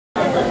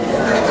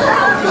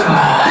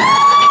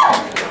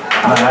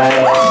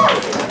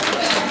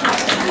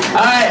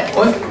Alright,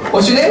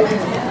 what's your name?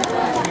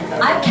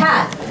 I'm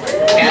Kat.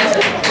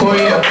 Kat? Who are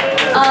you?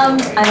 I'm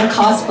a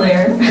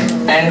cosplayer.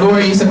 And who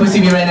are you supposed to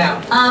be right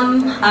now?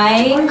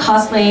 I'm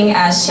cosplaying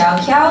as Xiao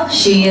Qiao.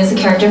 She is a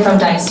character from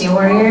Dynasty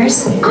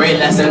Warriors. Great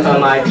lesson from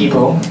my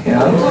people, you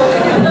know?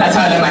 That's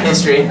how I learn my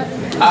history.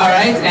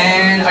 Alright,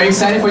 and are you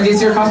excited for this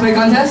year's cosplay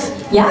contest?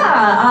 Yeah,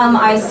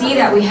 I see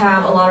that we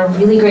have a lot of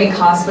really great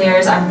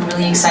cosplayers. I'm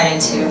really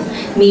excited to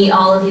meet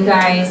all of you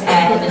guys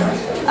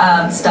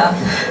and stuff.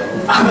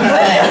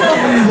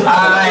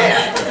 Alright,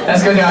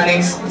 let's go to our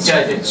next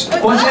judge.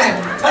 What's your name?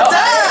 What's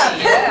up?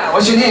 Yeah,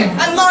 what's your name?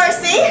 I'm Laura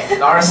C.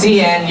 Laura C,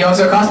 and you're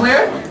also a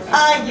cosplayer?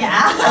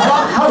 Yeah.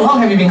 How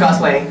long have you been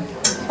cosplaying?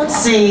 Let's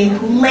see,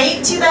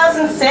 late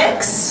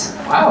 2006?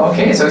 Wow,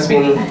 okay, so it's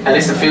been at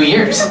least a few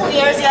years. A couple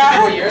years, yeah.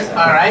 4 years,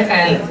 alright,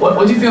 and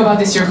what do you feel about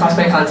this year's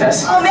cosplay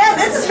contest? Oh man,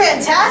 this is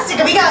fantastic.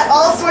 We got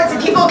all sorts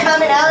of people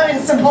coming out and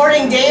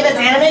supporting David's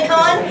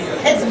DAiCon.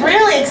 It's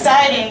really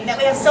exciting that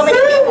we have so many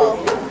people.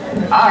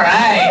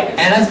 Alright,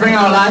 and let's bring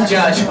our last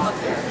judge.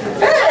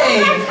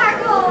 Hey!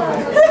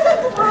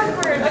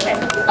 Awkward, okay.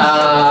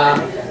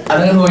 I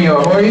don't know who you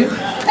are. Who are you?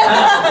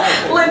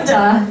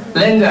 Linda.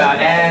 Linda,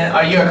 and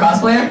are you a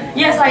cosplayer?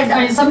 Yes,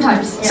 I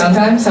sometimes. Yeah.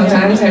 Sometimes?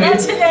 Have Not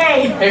you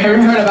today.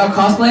 heard about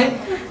cosplay?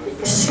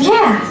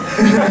 Yeah.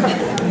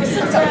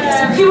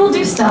 People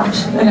do stuff.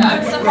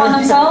 Yeah. Stuff on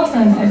themselves,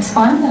 and it's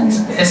fun. And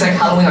It's like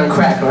Halloween on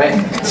crack, right? I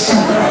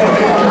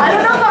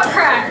don't know about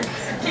crack.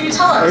 Can you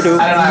tell us? I don't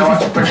know, I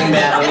watched Breaking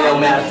Bad on Leo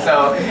Math.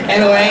 So,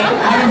 anyway,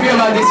 how do you feel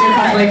about this year's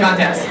cosplay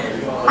contest?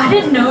 I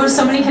didn't know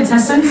so many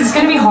contestants. It's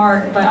gonna be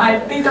hard, but I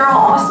think they're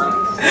all awesome.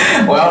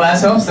 Well,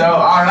 let's hope so.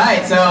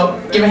 Alright, so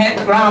give a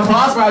round of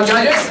applause for our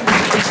judges.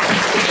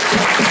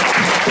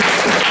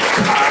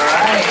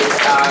 Alright,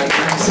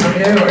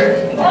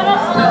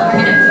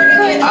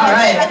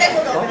 Alright,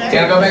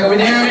 gonna go back over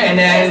there and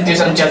then do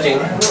some judging.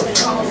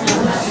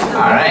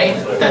 Alright.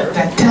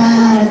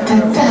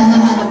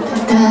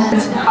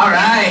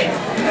 Alright.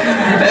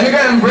 Then we're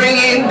gonna bring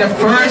in the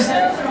first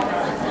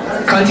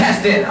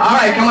contestant.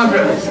 Alright, come on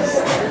through.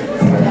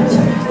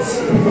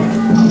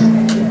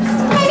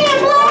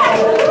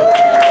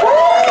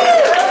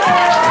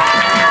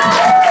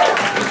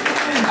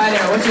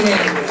 What's your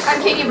name? I'm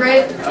Katie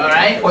Britt.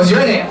 Alright, what's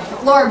your name?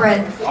 Laura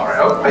Britt. Alright,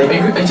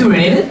 are you two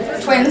related?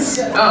 Twins.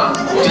 Oh,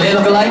 do they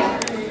look alike?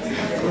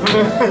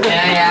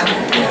 Yeah.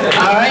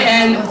 Alright,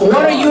 and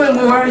what are you and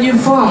where are you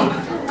from?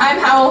 I'm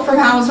Howell from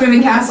Howell's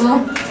Moving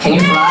Castle. Can you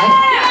fly?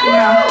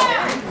 Yeah.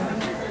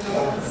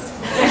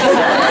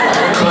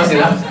 Close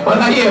enough. What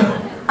about you?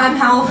 I'm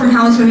Howell from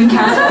Howell's Moving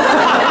Castle.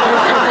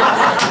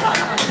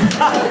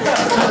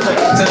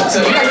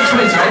 So you guys are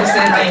twins, right?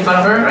 Stand right in front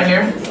of her, right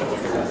here.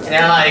 And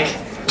they're like,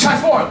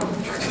 transform!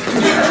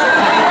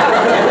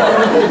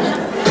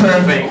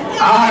 Perfect.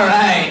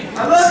 Alright. I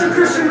love you,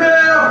 Christian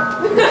Bale!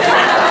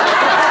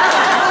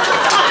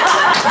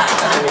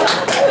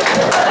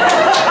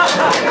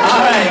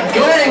 Alright, go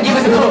ahead and give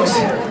us a pose.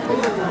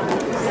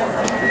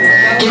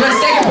 Give us a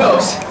second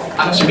pose.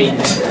 I'm what you mean.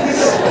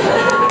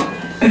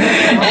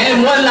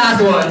 And one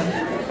last one.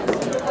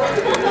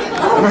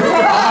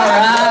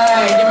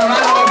 Alright, give a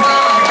round of applause.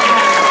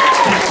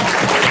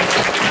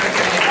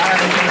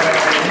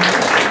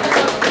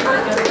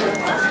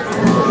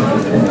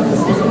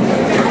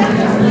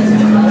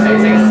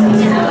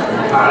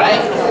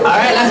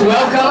 Alright, let's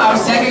welcome our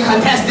second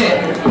contestant.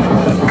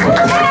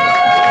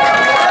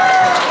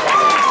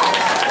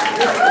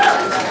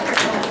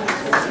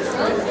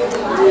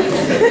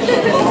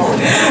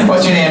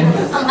 What's your name?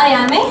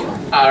 Ayame.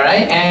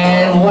 Alright,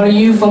 and what are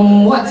you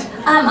from what?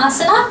 I'm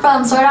Asuna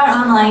from Sword Art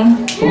Online.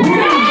 Have seen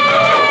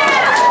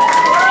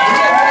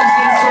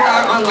Sword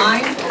Art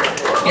Online?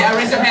 Yeah,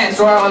 raise your hand.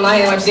 Sword Art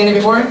Online, have you seen it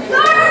before? And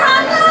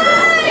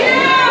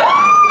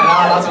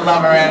I lots of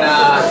love her, and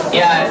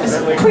yeah, it's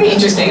pretty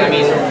interesting. I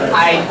mean,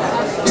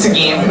 it's a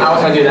game. I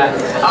was gonna do that.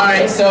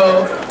 Alright,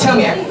 so tell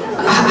me,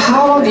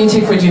 how long did it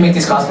take for you to make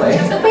this cosplay?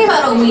 It took me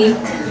about a week.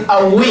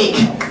 A week?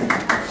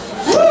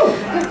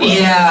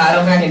 Yeah, I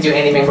don't think I can do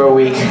anything for a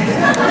week.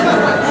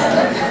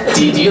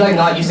 Do you like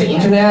not use the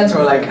internet,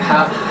 or like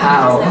how?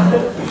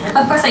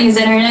 Of course I use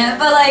the internet,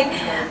 but like,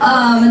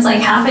 it's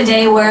like half a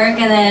day work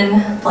and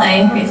then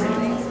play,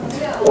 basically.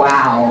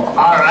 Wow,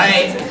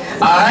 alright.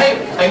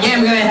 Alright, again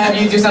we're gonna have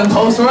you do some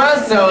pose for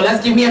us, so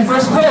let's give me a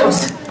first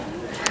pose.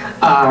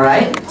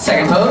 Alright,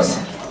 second pose.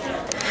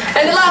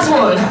 And the last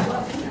one.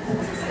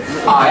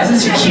 Oh, this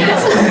is too cute.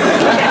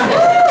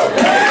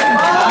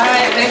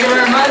 Alright, thank you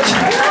very much.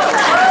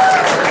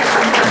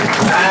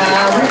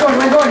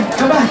 Where you going?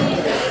 Come back.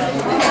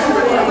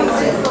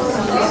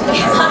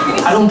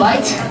 I don't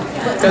bite.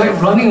 They're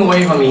like running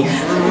away from me.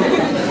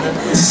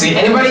 Let's see,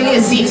 anybody need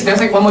a seat? There's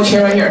like one more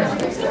chair right here.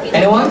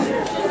 Anyone?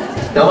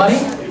 Nobody?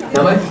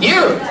 Nobody?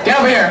 You! Get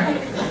over here!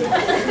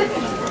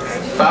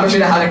 But I'm not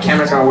sure how the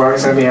camera's gonna work.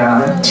 It's gonna be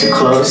too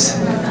close.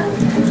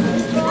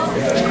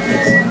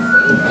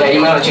 Yeah, you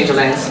might want to change your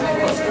lens.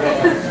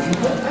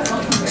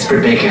 It's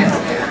pretty big.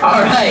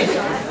 Alright,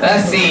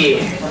 let's see.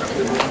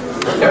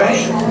 You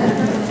ready?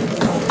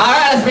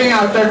 Alright, let's bring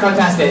out third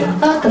contestant.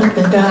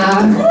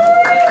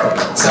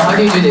 So how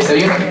do you do this? Are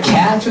you like a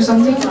cat or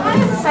something?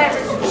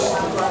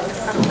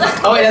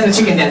 Oh wait, that's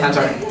a chicken dance, I'm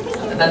sorry.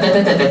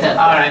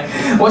 Alright,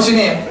 what's your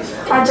name?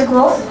 Arctic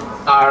Wolf.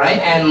 Alright,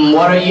 and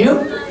what are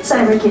you?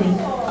 Cyber Kitty.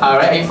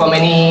 Alright, are you from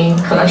any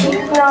collection?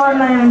 No, I'm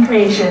my own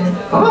creation.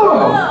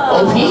 Oh,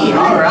 OP,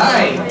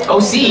 alright.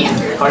 OC,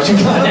 Arctic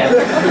Content.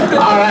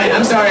 Alright,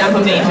 I'm sorry, I'm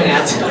from the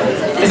internet.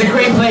 It's a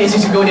great place,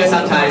 you should go there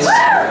sometimes.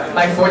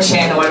 Like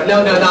 4chan or whatever.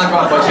 No, not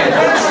going 4chan.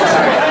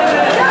 Sorry.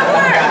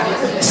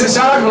 So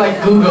shout out to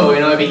like Google, you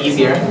know, it'd be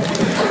easier.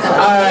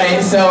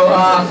 Alright, so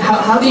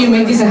how do you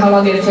make these and how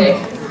long did it take?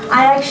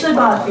 I actually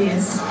bought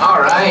these.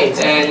 Alright,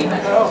 and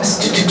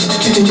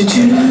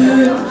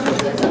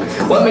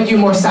what made you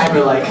more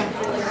cyber-like?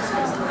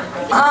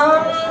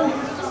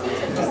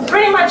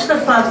 Pretty much the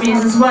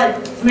fluffies is what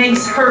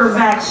makes her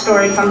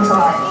backstory come to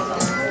life.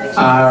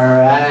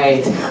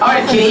 Alright.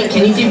 Alright,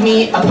 can you give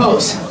me a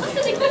pose?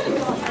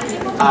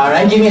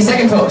 Alright, give me a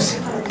second pose.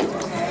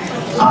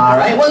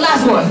 Alright, one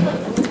last one.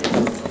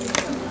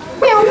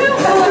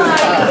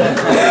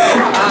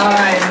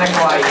 Alright, next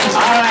one.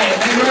 Alright,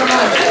 thank you very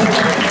much.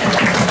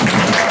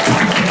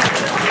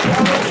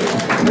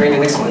 Bring the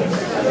next one.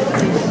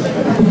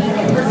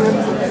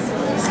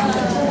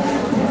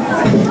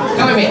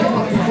 Come with me.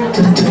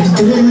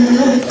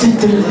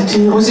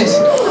 What's this?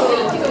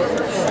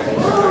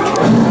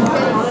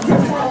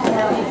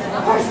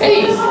 Hey,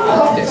 I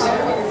love this.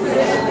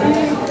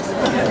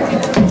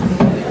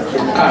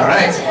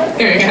 Alright,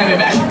 here, you can have it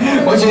back.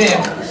 What's your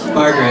name?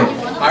 Margaret.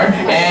 Mark,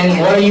 and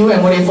what are you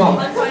and where are you from?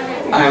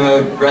 I'm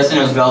a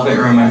resident of Velvet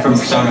Room. I'm from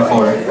Persona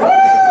 4.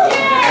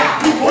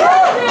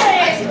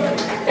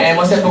 And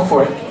what's that book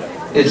for?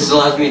 It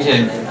allows me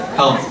to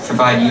help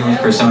provide you with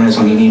personas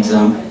when you need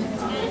them.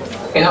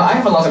 You know, I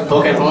have a lot of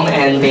books at home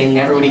and they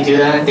never really do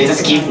that. They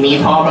just give me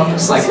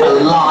problems, like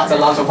a lot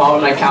of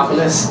problems, like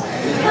calculus.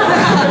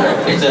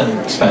 It's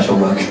a special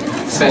book.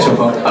 Special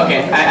book.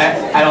 Okay,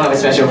 I don't have a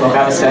special book. I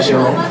have a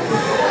special...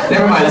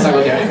 Never mind, let's not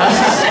go there.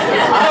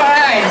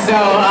 Alright, so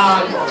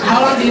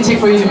how long did it take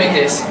for you to make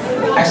this?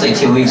 Actually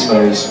 2 weeks, but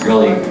I was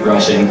really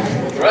rushing.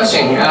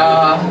 Rushing?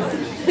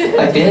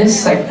 Like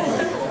this? Like...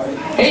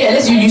 Hey, at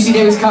least you see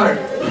David's cover.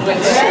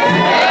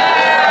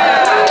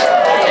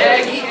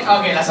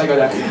 Okay, let's not go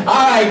there.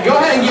 Alright, go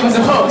ahead and give us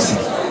a pose.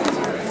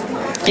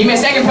 Give me a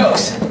second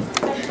pose.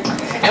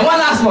 And one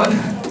last one.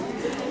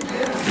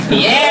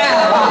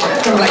 Yeah! Wow,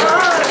 sort of like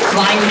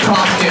flying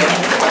across too.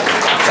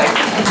 Like...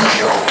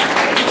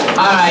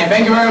 Alright,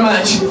 thank you very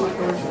much.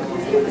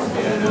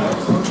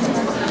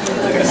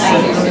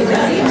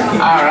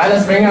 Alright,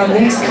 let's bring our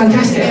next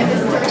contestant.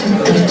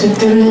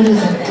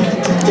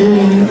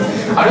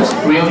 Are those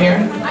real hair?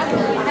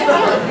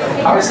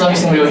 I always love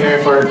using real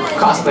hair for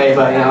cosplay,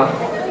 but you know,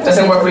 it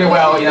doesn't work really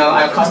well. You know,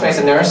 I cosplay as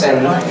a nurse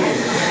and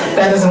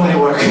that doesn't really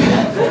work.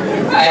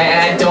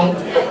 I don't,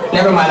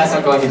 never mind, let's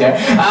not go into there.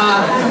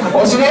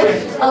 What's your name?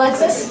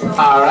 Alexis.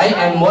 Alright,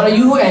 and what are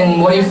you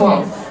and where are you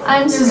from?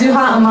 I'm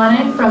Suzuha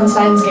Amane from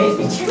Steins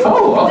Gate.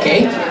 Oh,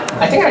 okay.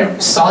 I think I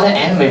saw that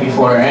anime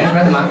before and I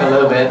read the manga a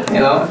little bit,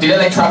 you know. Do they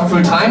like travel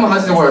through time or how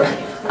does it work?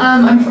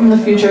 I'm from the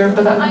future,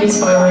 but that would be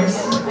spoilers.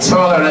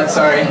 Spoiler alert,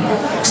 sorry.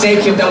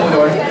 Snape killed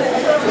Dumbledore.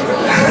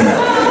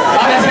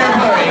 Oh, that's Harry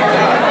Potter.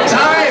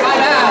 Sorry, my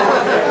bad.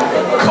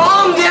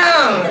 Calm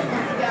down.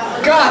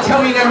 God,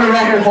 tell me you never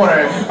read Harry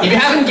Potter. If you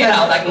haven't, get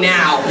out, like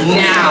now.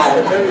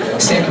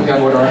 Snape killed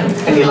Dumbledore,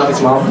 and he loved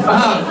his mom.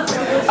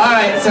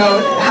 Alright,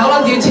 so how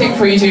long did it take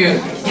for you to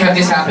have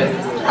this happen?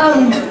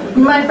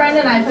 My friend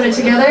and I put it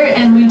together,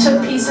 and we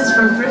took pieces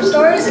from thrift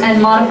stores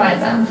and modified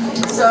them.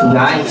 So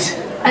nice.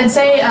 I'd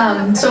say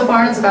so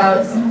far it's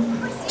about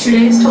 2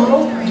 days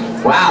total.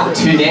 Wow,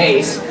 2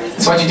 days.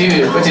 That's what you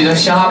do. Go to the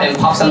shop and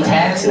pop some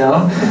tags, you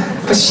know?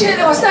 But shit,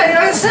 it was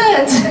 99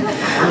 cents!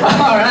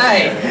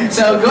 Alright,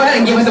 so go ahead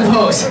and give us a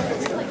pose.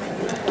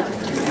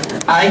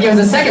 Alright, give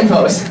us a second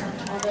pose.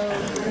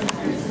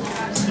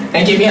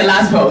 And give me a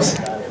last pose.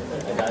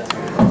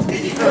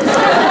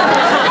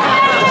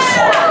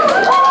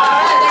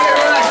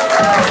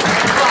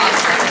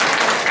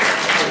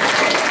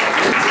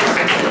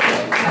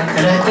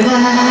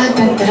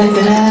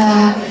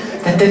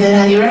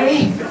 You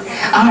ready?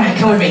 Alright,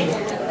 come with me.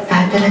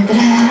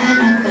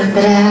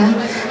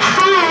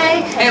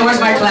 Hi! Hey, where's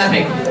my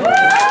clapping?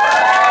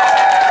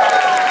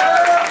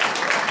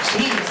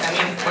 Jeez, I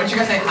mean, weren't you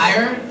guys like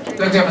higher?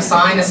 Do you have a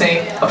sign to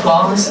say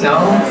applause? No?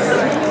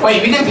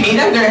 Wait, we didn't pay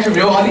them? They're actually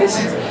real audience?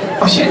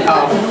 Oh shit,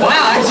 oh.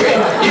 Wow, actually,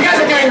 you guys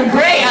are doing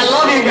great! I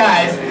love you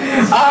guys!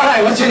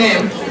 Alright, what's your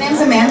name? My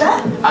name's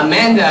Amanda.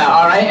 Amanda,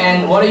 alright,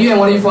 and what are you and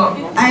what are you from?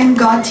 I'm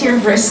Gautier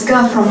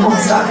Vriska from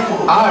Homestuck.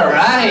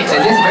 Alright,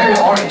 and it's very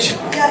orange.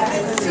 Yes,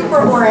 it's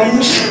super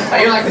orange. Are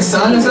you like the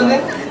sun or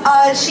something?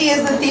 She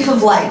is the thief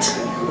of light.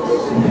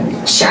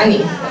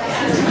 Shiny.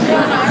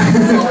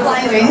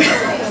 Blinding.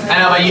 I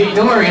know, but you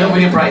don't worry, you look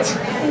really bright.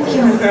 Thank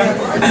you.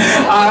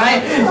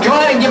 Alright, go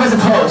ahead and give us a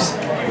pose.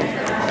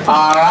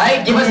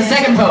 Alright, give us a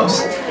second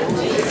pose.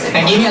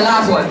 And give me a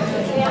last one.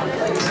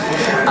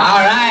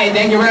 Alright,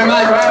 thank you very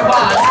much. Round of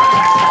applause.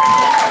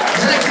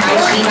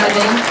 kind of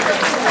thing.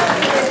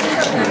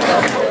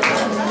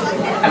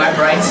 Am I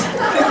bright?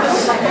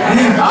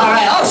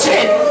 Alright, oh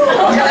shit!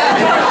 Look at that!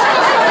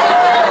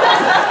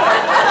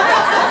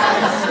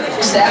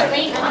 Stab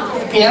me?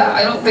 Yeah,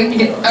 I don't think you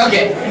can.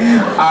 Okay.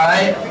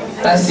 Alright.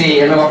 Let's see.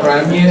 Let me walk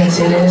around you and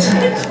see this.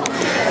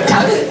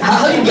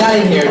 How you got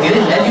in here? Did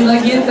it let you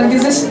like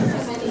this?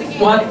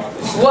 What?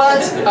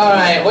 What?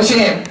 Alright, what's your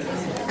name?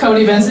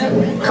 Cody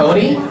Vincent.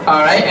 Cody?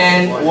 Alright,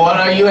 and what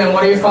are you and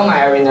what are you from?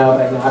 I already know,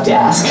 but I don't have to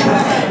ask.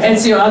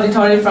 Ezio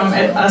Auditore from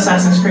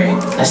Assassin's Creed.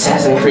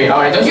 Assassin's Creed.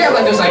 Alright, don't you have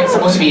like those like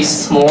supposed to be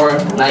more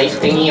knife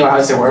thingy, or how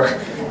does it work?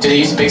 Do they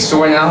use a big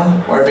sword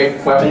now? Or a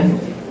big weapon?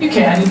 You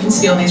can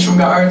steal these from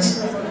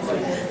guards.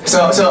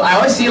 So I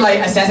always see like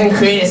Assassin's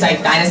Creed is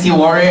like Dynasty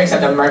Warrior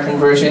except the American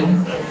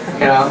version.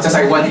 You know, just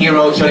like one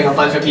hero killing a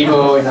bunch of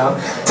people, you know.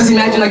 Just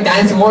imagine like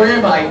Dynasty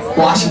Warrior but like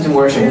Washington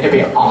version. It'd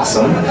be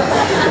awesome.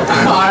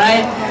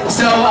 Alright.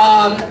 So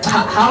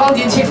how long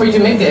did it take for you to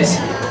make this?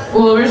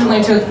 Well, originally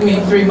it took me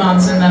 3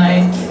 months and then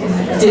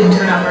it didn't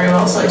turn out very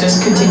well, so I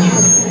just continued.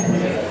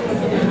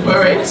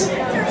 Wait.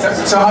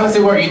 So how does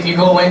it work? You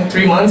go in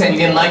 3 months and you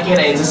didn't like it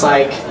and just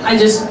like... I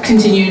just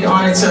continued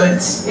on it, so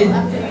it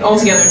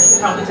altogether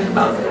probably took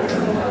about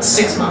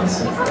 6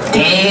 months.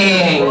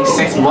 Dang,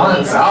 6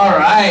 months,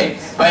 alright.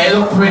 But it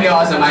looked pretty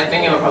awesome. I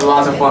think it looked a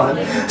lot of fun.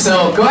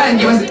 So go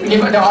ahead and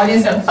give the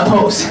audience a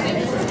pose.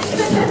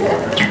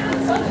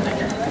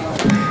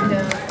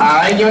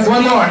 Alright, give us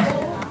one more.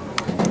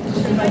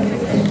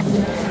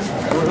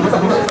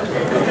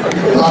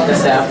 Love this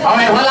stuff.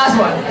 Alright, one last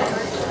one.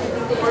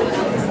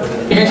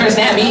 You're gonna try to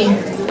stab me.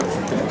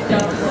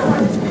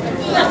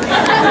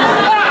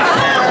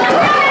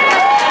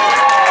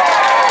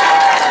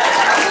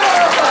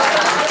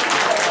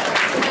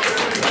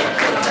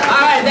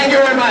 Alright, thank you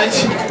very much.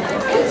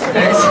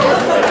 Thanks.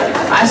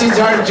 I should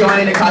start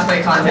joining the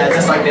cosplay contest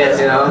just like this,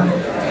 you know?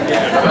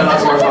 But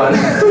lots more fun.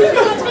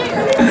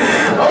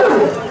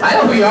 Oh, I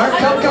know who you are.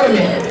 Come with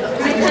me.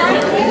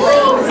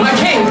 My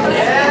king.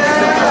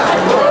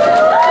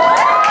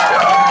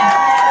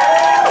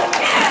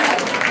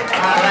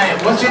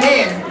 Alright, what's your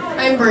name?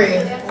 I'm Bree.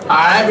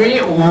 Alright,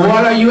 Bree.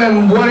 What are you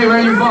and where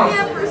are you from?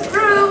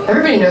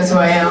 Everybody knows who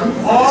I am.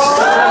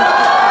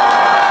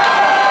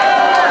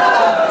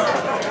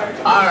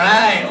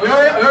 Alright, we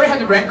already have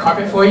the red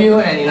carpet for you,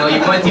 and you know, you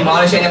want to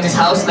demolish any of this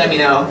house, let me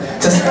know.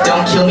 Just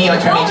don't kill me or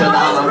turn me into a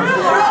llama.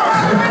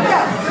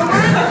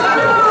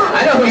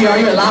 I know who you are,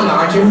 you're a llama,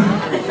 aren't you?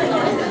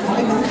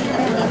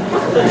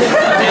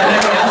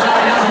 That's a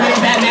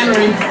really bad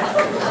memory.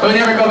 We'll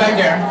never go back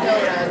there.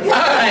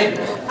 Alright,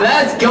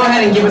 let's go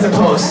ahead and give us a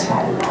pose.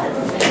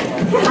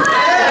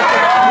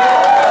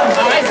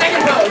 Alright,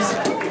 second pose.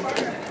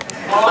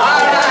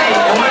 Alright,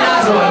 and one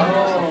last one.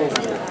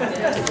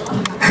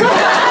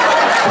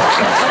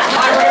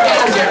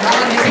 How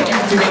long did it take you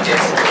to make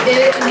this? It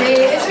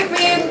took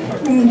me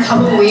a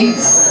couple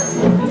weeks.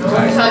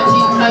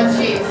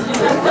 Touchy.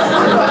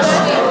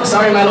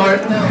 Sorry, my lord.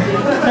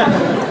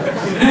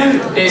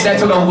 Is that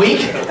took a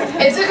week?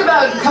 It took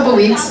about a couple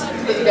weeks to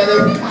put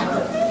together.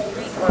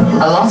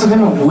 Lots of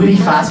them are really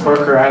fast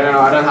worker. I don't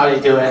know how they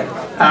do it.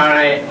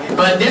 Alright,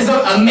 but this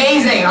looks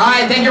amazing.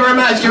 Alright, thank you very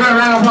much. Give her a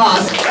round of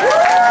applause.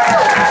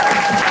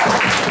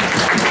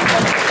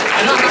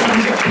 I know I'm not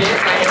going to do this,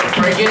 I hate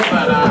to break it,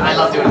 but I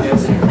love doing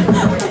this.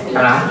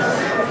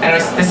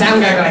 Anyways, the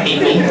sound guy gonna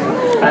hate me,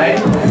 right?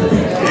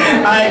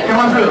 Alright, come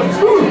on through.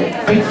 Woo,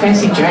 big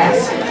fancy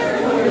dress.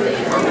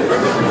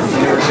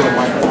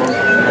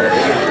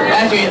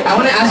 Actually, I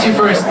want to ask you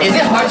first, is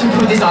it hard to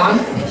put this on?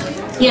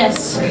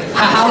 Yes.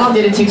 How long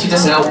did it take you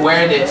just to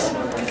wear this?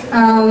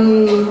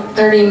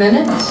 30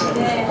 minutes.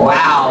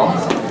 Wow.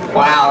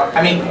 Wow.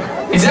 I mean,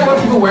 is that what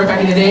people wear back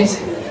in the days?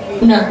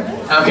 No.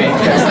 Okay,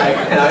 because like,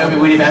 you know, it'll be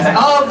really bad. It's like,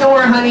 oh, don't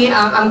worry, honey,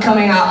 I'm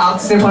coming out. I'll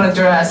slip on a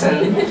dress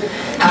and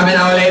half an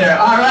hour later.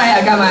 All right,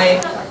 I got my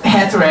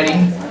hat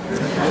ready.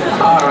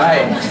 All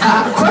right.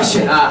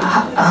 Question.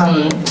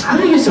 How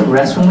do you use the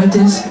restroom with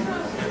this?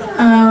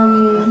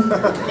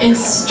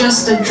 It's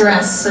just a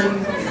dress. So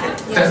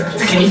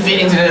Can you fit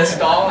into the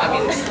stall? I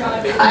mean,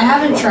 I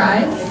haven't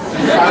tried.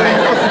 alright.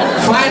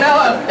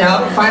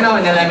 Find out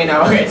and then let me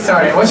know. Okay,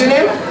 sorry. What's your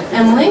name?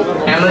 Emily.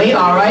 Emily,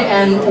 alright.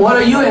 And what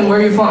are you and where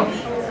are you from?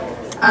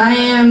 I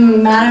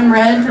am Madam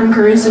Red from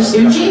Carusa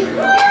Suji.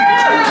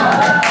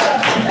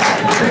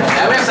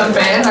 Yeah, we have some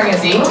fans, I can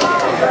see.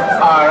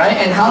 Alright,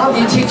 and how long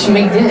did it take to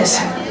make this?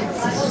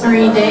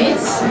 3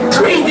 days.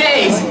 3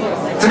 days!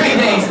 3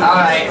 days,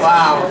 alright,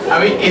 wow. I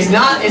mean, it's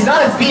not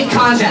a speed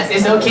contest.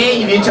 It's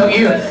okay if it took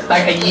you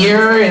like a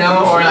year, you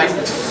know, or like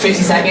 50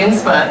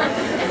 seconds, but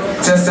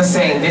just the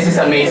same, this is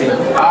amazing.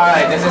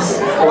 Alright, this is,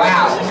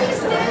 wow.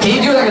 Can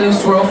you do like a little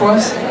swirl for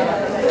us?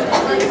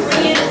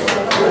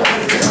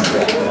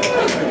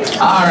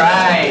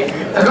 Alright,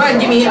 now go ahead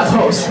and give me a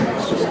pose.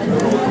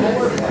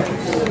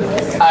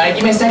 Alright,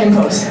 give me a second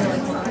pose.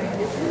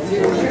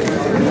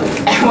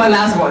 And one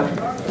last one.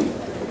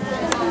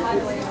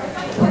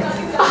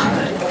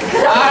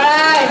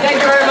 Alright, thank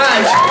you very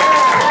much.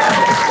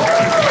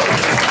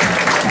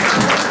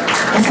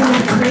 Isn't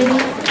that pretty?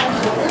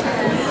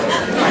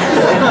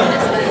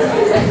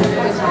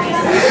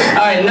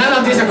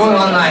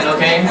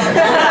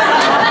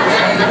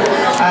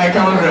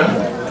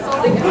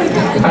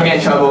 I'm getting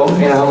in trouble.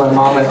 You know, my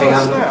mom would think I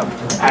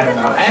don't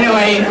know.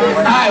 Anyway,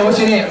 hi, what's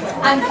your name?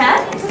 I'm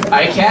Kat.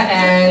 Alright, Kat,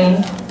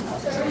 and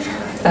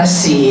let's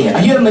see.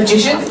 Are you a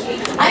magician?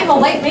 I'm a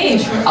white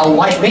mage. A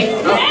white mage?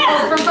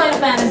 Yeah, from Final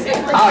Fantasy.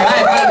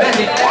 Alright, Final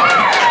Fantasy.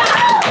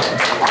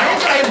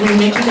 Aren't you like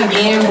remaking the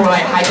game for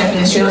like high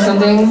definition or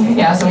something?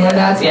 Yeah, something like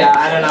that? Yeah,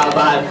 I don't know,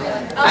 but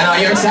I know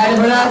you're excited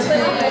for that?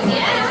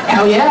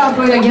 Hell yeah, I'll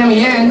play that game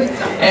again.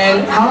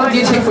 And how long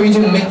did it take for you to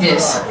make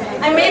this?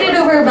 I made it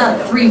over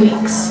about 3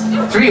 weeks.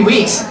 3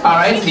 weeks?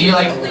 Alright, do you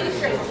like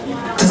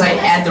just like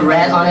add the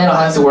red on it, or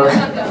how does it work?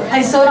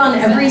 I sewed on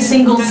every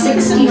single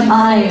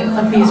 65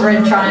 of these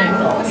red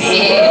triangles.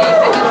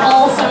 Yeah.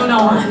 All sewn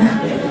on.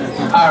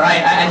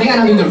 Alright, I think I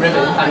know how to do the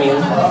ribbon. I mean,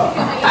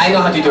 I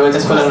know how to do it,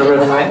 just put on the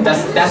ribbon, right?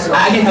 That's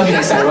I can help you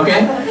next time,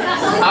 okay?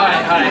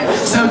 Alright.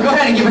 So go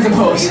ahead and give us a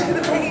pose.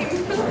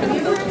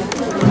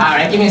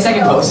 Alright, give me a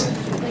second pose.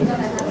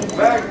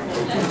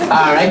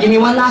 Alright, give me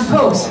one last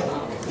pose.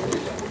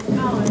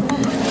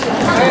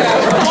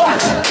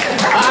 What?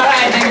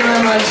 Alright, thank you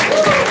very much.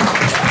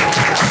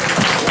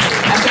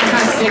 Actually, I'm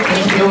kind of sick. Can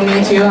you heal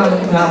me too?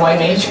 I'm not a white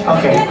mage.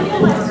 Okay.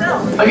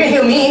 Okay,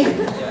 heal me.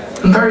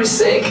 I'm very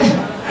sick.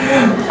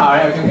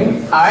 Alright,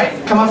 okay. Alright,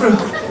 come on through.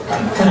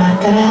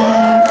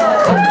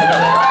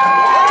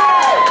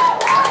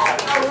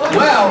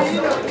 Well,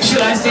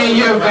 should I say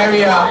you're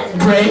very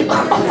brave?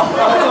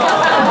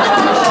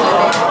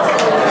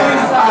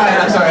 Alright,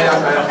 I'm sorry.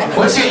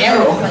 What's your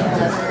arrow?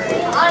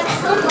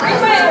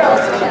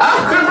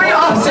 Couldn't bring.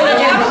 Oh, say it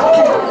again.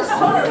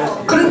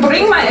 Couldn't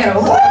bring my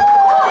arrow.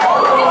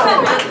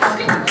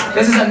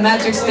 This is a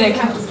magic stick.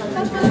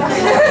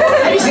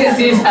 Have you seen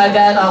this?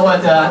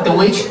 The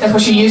witch? That's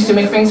what she used to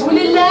make things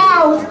really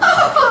loud.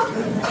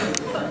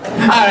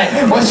 Alright,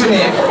 what's your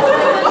name?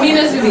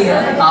 Mina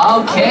Zubia.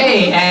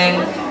 Okay,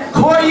 and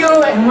who are you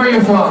and where are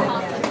you from?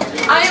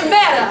 I am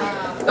Vera.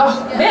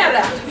 Oh,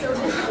 Vera.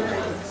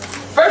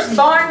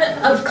 Firstborn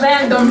of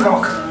Clan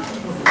Dunrock.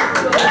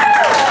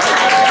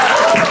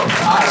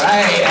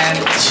 Alright, and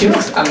she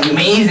looks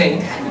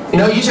amazing. You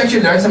know, you should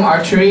actually learn some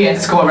archery and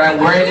just go around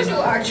wear it.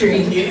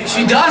 Archery.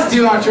 She does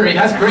do archery,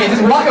 that's great.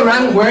 Just walk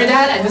around, wear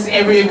that, and just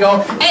everywhere you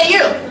go, hey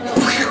you!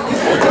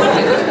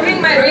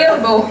 Bring my real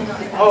bow.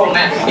 Oh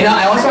man, you know,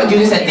 I also want to do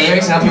this at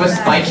DAiCon, you know, people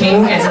just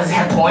biking and just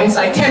have points,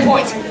 like 10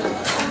 points!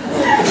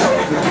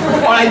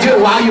 Or I do it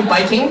while you're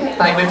biking,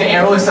 like with the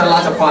arrow, it's a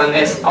lot of fun,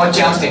 it's all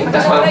jousting,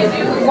 that's what I'm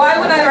doing. Why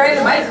would I ride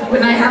a bike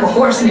when I have a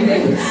horse in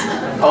it?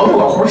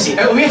 Oh, a horsey.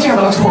 Oh, we actually have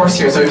a lot of horse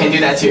here, so we can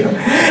do that too.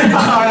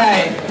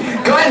 Alright,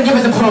 go ahead and give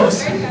us a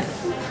pose.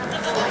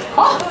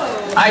 Oh.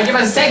 Alright, give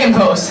us a second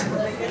pose.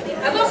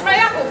 I lost my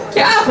apple.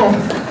 Your apple.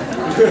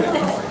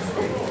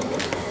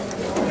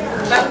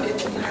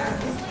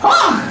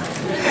 Oh.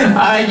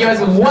 Alright, give us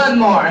one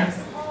more.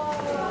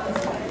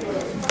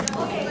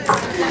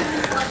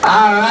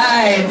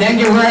 Alright, thank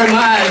you very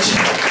much.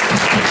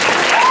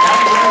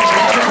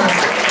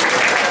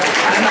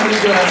 I don't know how to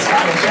do a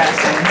Scottish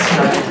accent.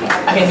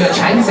 I can do a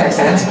Chinese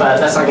accent, but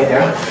let's not get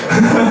there.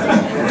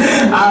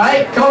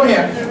 Alright, come over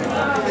here.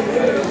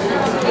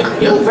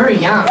 You look very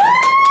young.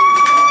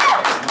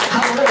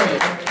 How old are you?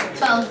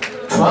 12.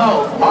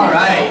 12.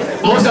 Alright.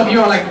 Most of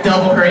you are like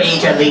double her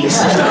age at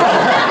least.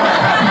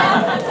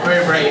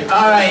 Very brave.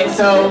 Alright,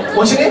 so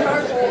what's your name?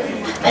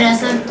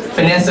 Vanessa.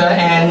 Vanessa,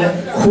 and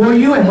who are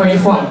you and where are you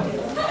from?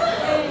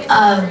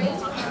 I'm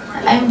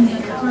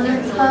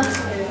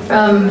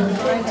from,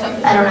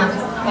 I don't know.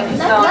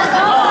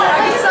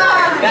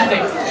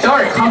 Nothing. Don't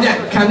worry, calm down,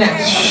 calm down.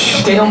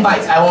 Shh, they don't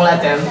bite, I won't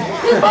let them.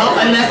 Well,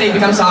 unless they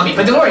become zombie.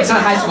 But don't worry, it's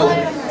not high school.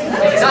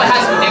 It's not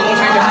high school, they won't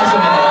turn to high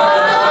school in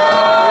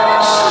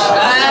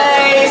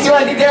it. See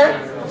what I did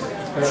there?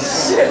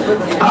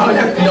 Oh,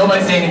 no,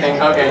 nobody say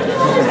anything, okay.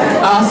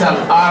 Awesome,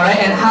 alright,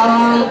 and how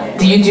long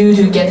do you do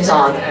to get this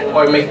on,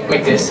 or make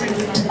this?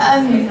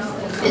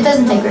 It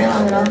doesn't take very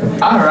long at all.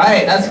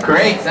 Alright, that's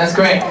great, that's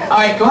great.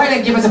 Alright, go ahead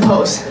and give us a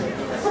pose.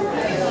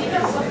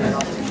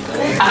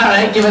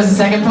 Alright, give us a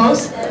second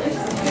pose.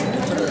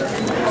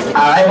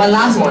 Alright, one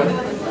last one.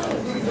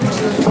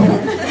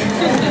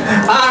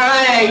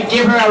 Alright,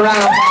 give her a round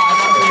of applause.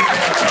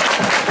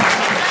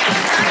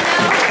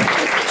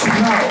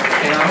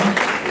 12, you know?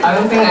 I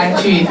don't think I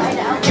actually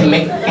can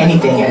make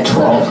anything at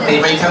 12.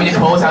 When you tell me to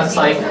pose, I was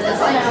like,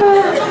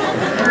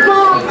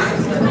 Mom.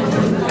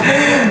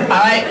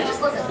 Alright.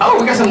 Oh,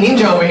 we got some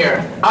ninja over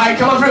here. Alright,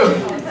 come on through.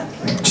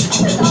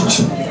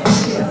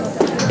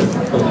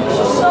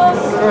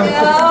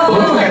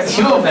 Ooh, we got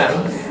 2 of them.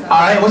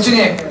 Alright, what's your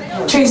name?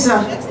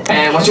 Teresa.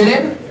 And what's your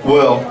name?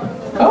 Will.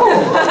 Oh,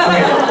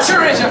 okay.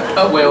 Teresa.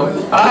 Oh, Will.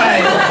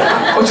 Alright.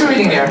 What you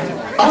reading there?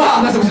 Oh,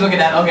 I'm not supposed to look at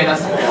that. Okay,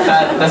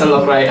 that doesn't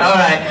look right.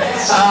 Alright.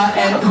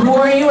 And who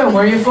are you and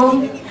where are you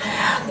from?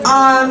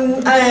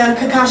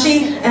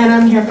 Kakashi, and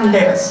I'm here from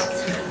Davis.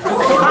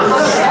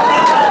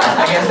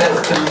 I guess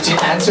that's the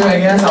legit answer, I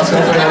guess. I was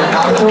going for the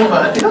Naruto,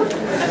 but you know,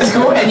 it's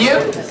cool. And you?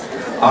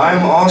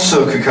 I'm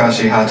also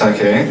Kakashi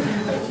Hatake,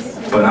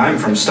 but I'm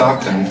from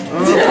Stockton.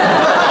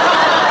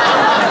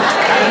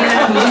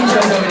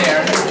 Ninjas over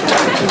there.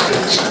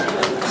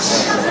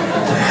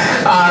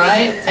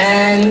 Alright,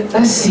 and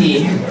let's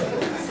see.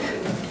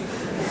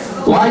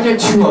 Why are there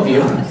two of you?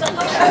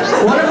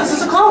 One of us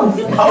is a clone.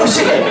 Oh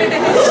shit!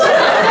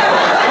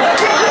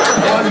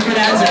 That was a good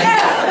answer.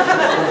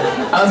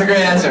 That was a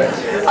great answer.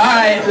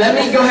 Alright, let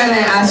me go ahead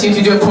and ask you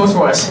to do a pose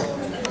for us.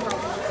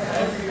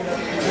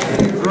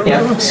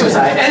 Yep,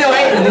 suicide.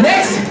 Anyway,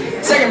 next,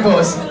 second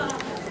pose.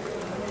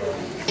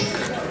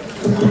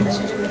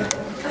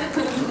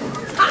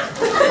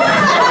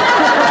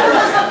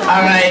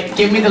 Alright,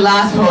 give me the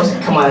last pose.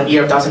 Come on,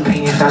 ear of thousand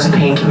pain, ear of thousand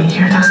pain. Give me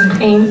ear of thousand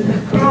pain.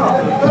 Yeah,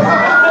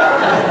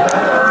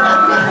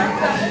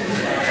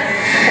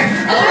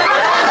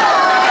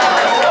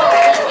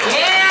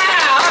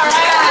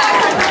 alright.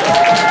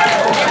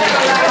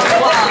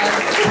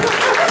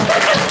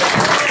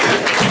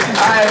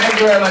 Alright, thank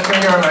you very much,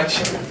 thank you very much.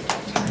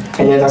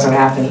 And it doesn't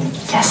happen.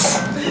 Yes.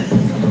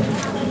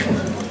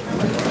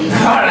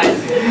 Alright.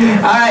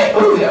 Alright,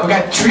 ooh, we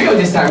got trio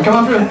this time. Come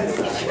on through.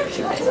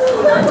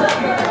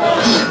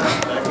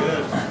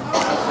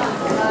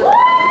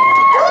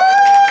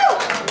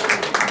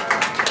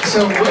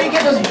 So where do you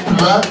get those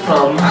blood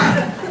from?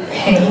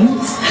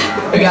 Pigs.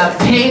 We got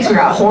pigs, we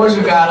got horses,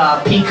 we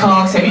got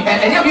peacocks. Have you,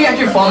 any of you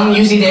actually from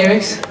UC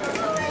Davis?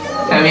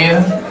 Have you?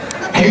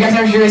 Have you guys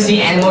ever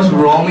seen animals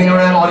roaming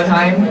around all the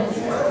time?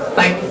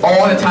 Like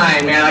all the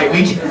time, man.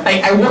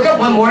 Like I woke up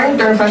one morning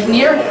during freshman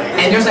year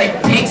and there's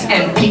like pigs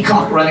and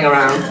peacock running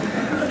around.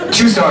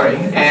 True story.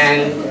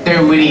 And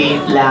they're really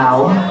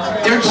loud.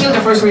 They were cute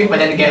the first week, but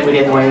then again really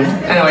annoying.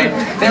 Anyway,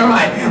 never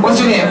mind. What's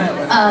your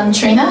name?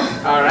 Trina.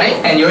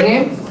 Alright, and your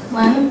name?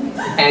 Lynn.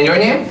 And your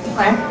name?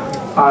 Claire.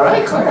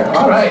 Alright, Claire.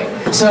 Alright.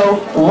 So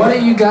what are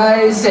you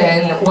guys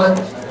and what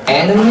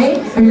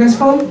anime are you guys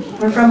from?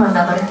 We're from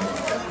Another.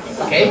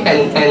 Okay,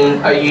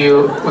 and are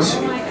you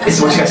is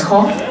what you guys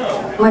call?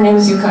 My name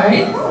is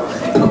Yukari.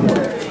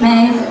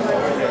 May.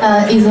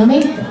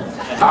 Izumi.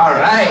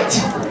 Alright.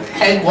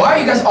 And why are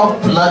you guys all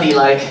bloody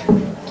like?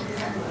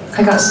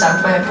 I got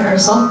stabbed by a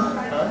parasol.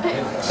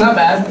 It's not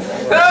bad.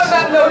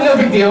 No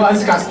big deal. I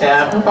just got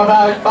stabbed. But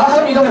how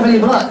come you don't have any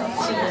blood?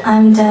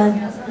 I'm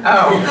dead.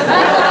 Oh.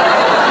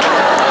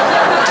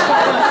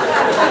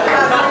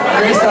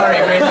 Great story,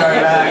 great story.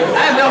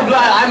 I have no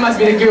blood. I must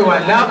be the good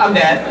one. Nope, I'm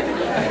dead.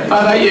 How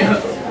about you?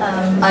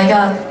 I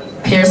got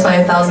pierced by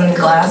 1,000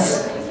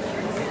 glass.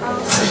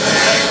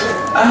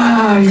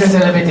 Ah, you guys are a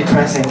little bit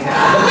depressing.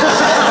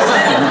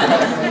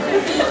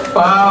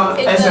 Wow,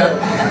 It's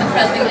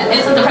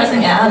a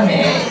depressing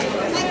anime.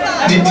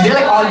 Did they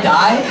like all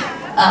die?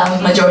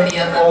 Majority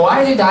of them. Well,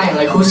 why are they dying?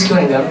 Like who's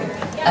killing them?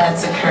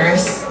 It's a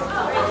curse.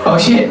 Oh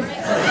shit.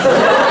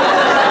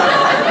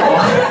 Oh,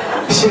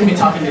 I shouldn't be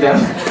talking to them.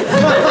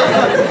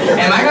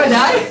 Am I gonna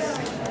die?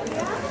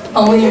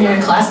 Only if you're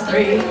in class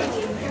 3.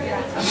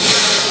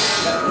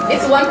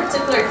 It's one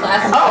particular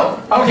class. Oh,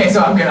 okay,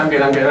 so I'm good.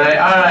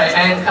 Alright,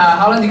 and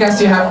how long do you guys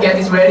get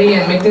this ready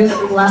and make this?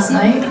 Last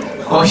night.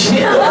 Oh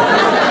shit.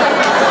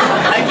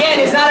 Again,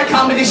 it's not a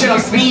competition of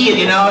speed,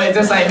 you know, it's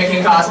just like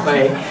making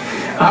cosplay.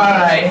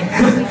 Alright.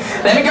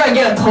 Let me go and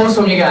get a pose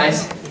from you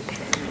guys.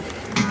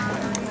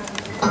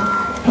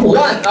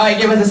 One. Alright,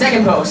 give us the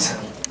second pose.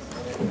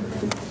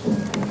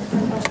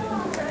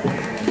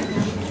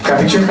 Got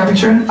a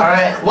picture?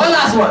 Alright, one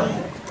last one.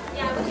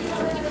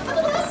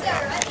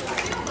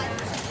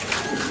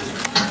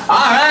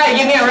 Alright,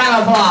 give me a round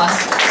of applause.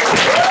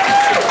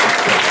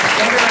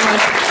 Thank you very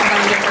much.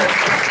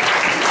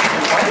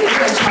 Why did you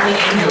do a Charlie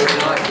Angel?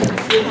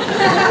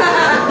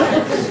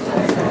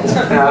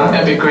 No,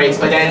 that'd be great,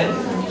 but then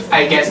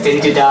I guess they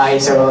need to die,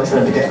 so it's a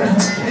little bit different.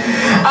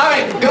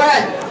 Alright, go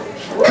ahead.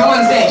 Come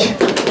on stage.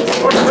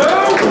 I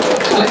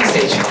like the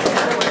stage.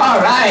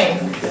 Alright.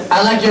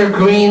 I like your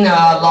green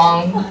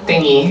long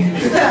thingy.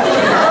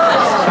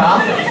 Huh?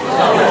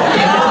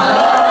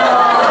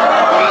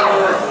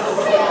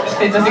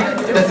 Does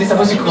it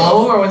supposed to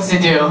glow or what does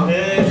it do?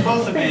 It's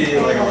supposed to be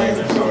like a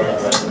laser sword,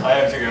 but I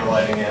have to go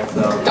lighting it,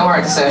 so. Don't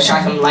worry, just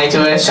shine some light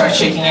to it, start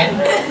shaking it.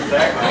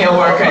 Exactly. It'll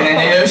work and then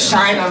it'll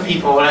shine on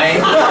people,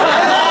 right?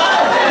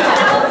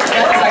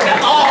 That's like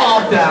that. All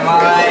of them,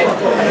 alright?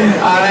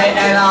 Alright,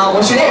 and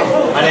what's your name?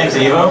 My name's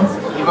Evo.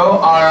 Evo,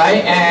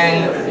 alright,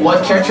 and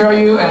what character are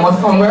you and what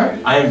from where?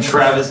 I am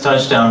Travis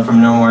Touchdown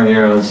from No More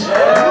Heroes. I've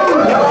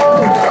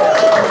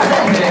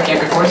played that game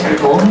before, it's pretty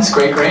cool. It's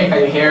great, got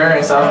your hair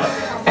and stuff.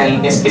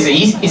 And it's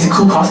a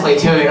cool cosplay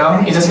too, you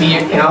know? You just be,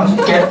 you know,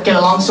 get a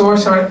long sword,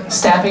 start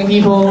stabbing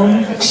people,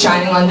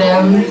 shining on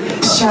them,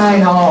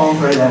 shine all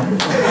over them.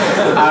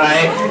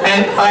 Alright,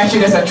 and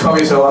actually that's a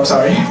trophy, so I'm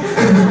sorry.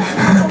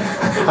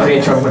 I'll get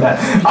in trouble for that.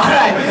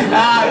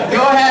 Alright,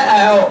 go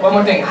ahead, one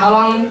more thing. How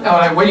long,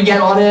 like, where do you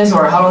get all this,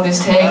 or how long does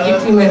this take?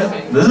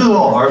 This is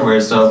all hardware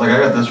stuff. Like I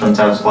got this from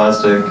Taps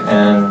Plastic,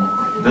 and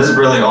this is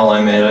really all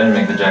I made. I didn't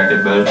make the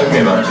jacket, but it took me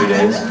about 2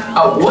 days.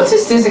 What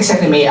is this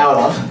exactly made out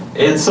of?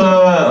 It's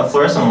a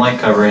fluorescent light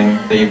covering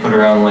that you put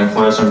around like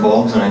fluorescent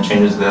bulbs, and it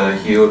changes the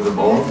hue of the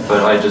bulb,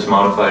 but I just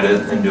modified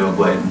it into a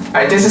blade.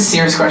 Alright, this is a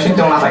serious question.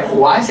 Don't laugh. Like,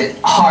 why is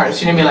it hard?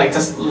 Shouldn't it be like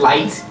just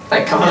light?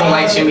 Like covering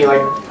light shouldn't be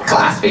like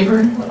Glass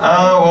paper?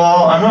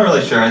 Well, I'm not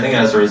really sure. I think it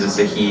has to resist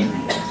the heat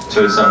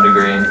to some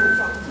degree.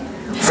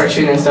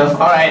 Friction and stuff.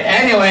 Alright,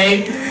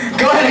 anyway,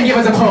 go ahead and give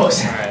us a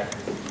pose.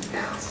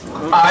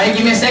 Alright,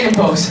 give me a second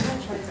pose.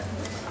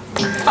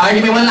 Alright,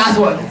 give me one last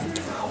one.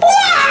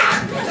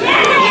 Yeah!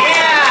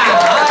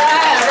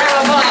 Alright, round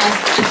of applause.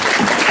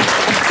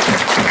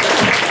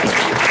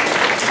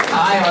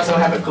 I also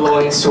have a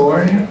glowing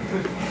sword,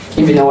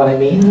 if you know what I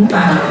mean.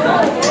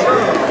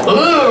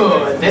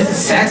 Ooh, this is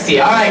sexy.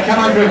 Alright, come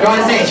on through, go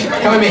on stage.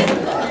 Come with me.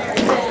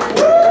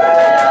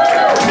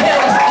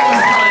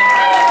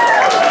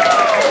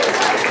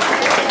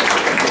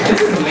 This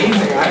is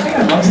amazing. I think I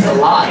love this a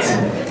lot.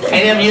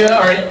 Any of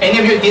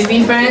you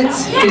Disney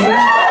fans? Disney?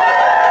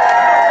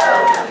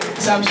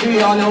 So I'm sure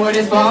you all know where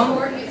this is from.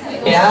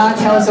 Yeah,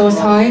 tell us those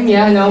time.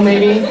 Yeah, no,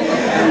 maybe.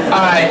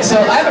 Alright, so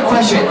I have a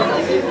question.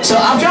 So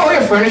after all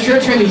your furniture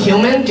turned to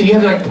human, do you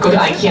have to like go to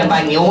IKEA and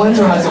buy new ones,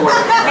 or how does it work?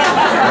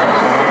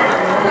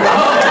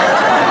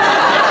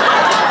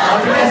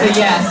 I say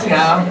yes, you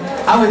know.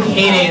 I would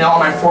hate it, you know, all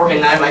my fork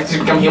and knife like to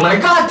become human.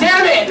 Like, God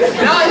damn it!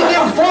 Now I need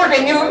a fork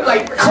and new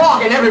like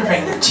clock and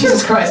everything.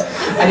 Jesus Christ,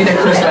 I need that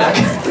curse back.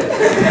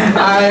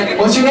 Alright,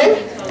 what's your name?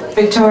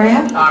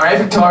 Victoria. Alright,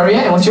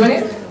 Victoria, and what's your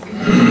name?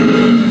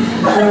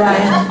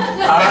 Mariah.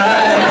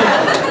 Alright.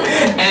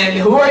 And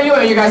who are you?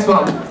 Where are you guys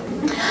from?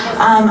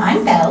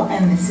 I'm Belle,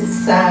 and this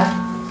is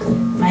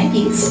my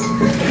beast.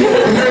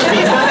 Her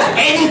piece.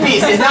 Any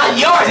piece. It's not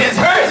yours. It's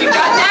hers. You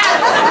got that?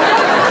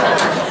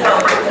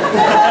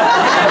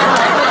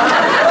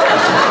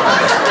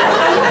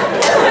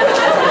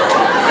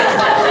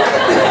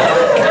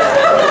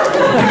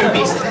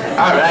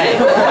 Alright.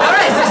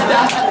 Alright,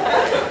 sister.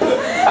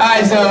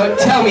 Alright, so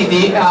tell me,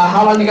 Dee,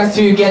 how long you got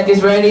to get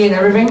this ready and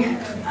everything?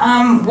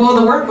 Well,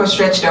 the work was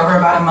stretched over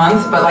about a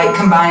month, but like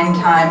combined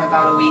time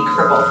about a week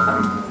for both of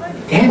them.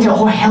 Damn, they're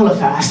all hella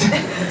fast.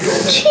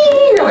 Chee,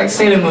 they're like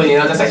Sailor Moon, you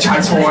know, just like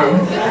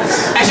transform.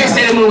 Actually,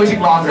 Sailor Moon would take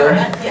longer.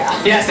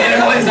 Yeah, Sailor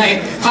Moon is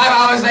like 5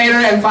 hours later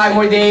and 5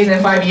 more days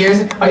and 5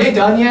 years. Are they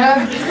done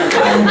yet?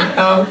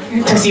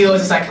 Tuxedo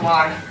is just like, come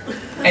on.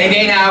 Any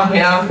day now,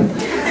 you know?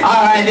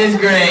 Alright, this is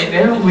great.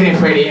 They're really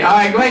pretty.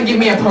 Alright, go ahead and give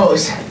me a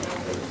pose.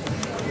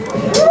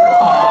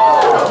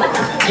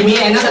 Aww. Give me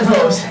another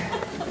pose.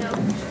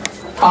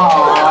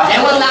 Aww,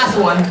 and one last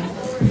one.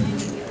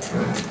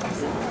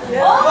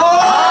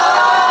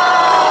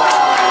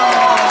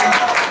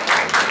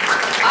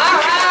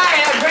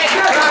 Alright, a great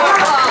round of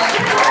applause.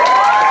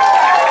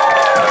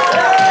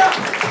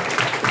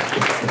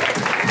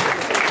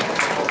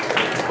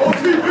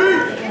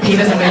 He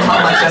doesn't really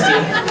talk much, does he?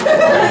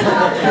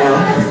 No.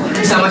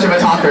 He's not much of a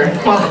talker.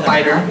 Well, a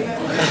fighter.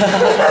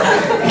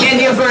 Can't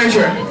deal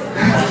furniture.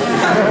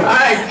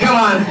 Alright, come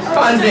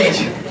on stage.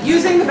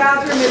 Using the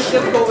bathroom is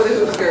difficult with a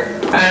hoop skirt.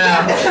 Oh,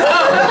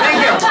 thank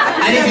you.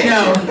 I need to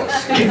know.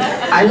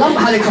 I love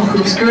how they call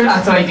hoop skirt. I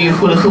thought I do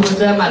hula hoop with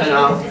them. I don't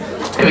know.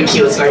 It'd be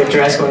cute. It's like a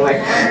dress going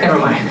like, never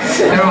mind.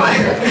 Never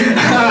mind.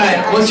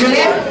 Alright, what's your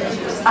name?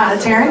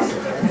 Taryn.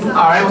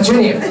 Alright, what's your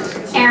name?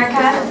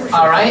 Erica.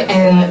 Alright,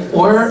 and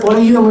what are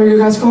you and where are you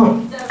guys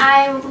from?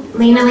 I'm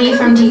Lena Lee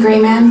from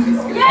DAiCon.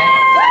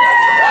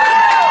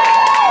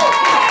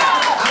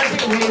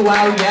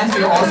 Wow, yes,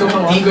 you're also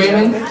from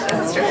DAiCon?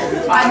 That's true.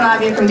 I'm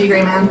Nadia from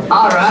DAiCon.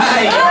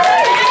 Alright!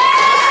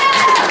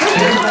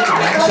 There's like a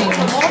matching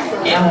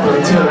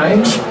emblem too,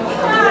 right?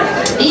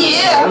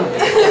 Yeah!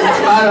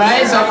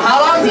 Alright, so how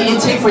long did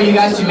it take for you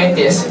guys to make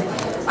this?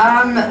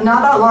 Not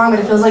that long, but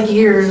it feels like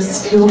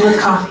years. People with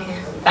coffee.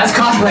 That's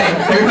cosplay.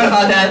 Have you heard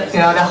about that? You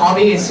know, the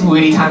hobby is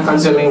really time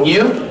consuming.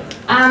 You?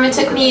 It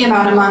took me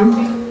about a month.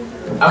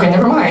 Okay,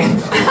 never mind.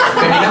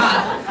 Maybe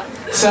not.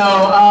 So,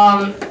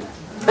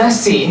 let's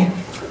see.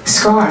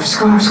 Scarf.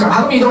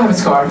 How come you don't have a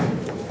scarf?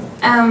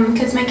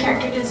 Because my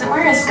character doesn't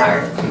wear a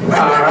scarf.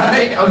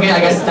 Alright, okay, I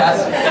guess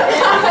that's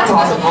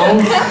possible.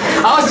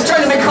 I was just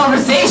trying to make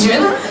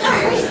conversation.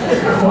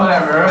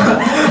 Whatever.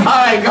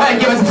 Alright, go ahead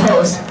and give us a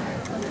pose.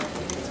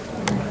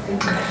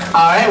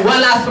 Alright,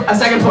 a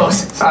second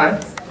pose. Sorry.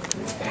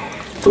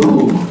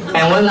 Ooh,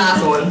 and one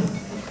last one.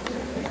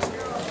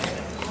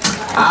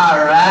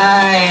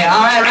 Alright,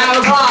 round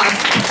of applause.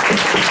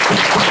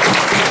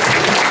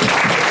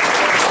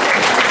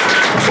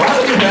 What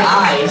happened to her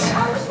eyes?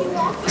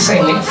 It's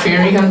like Nick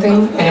Fury kind of thing.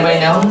 Anybody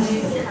know?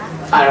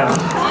 I don't know.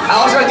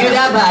 I was gonna do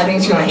that, but I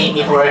think she's gonna hate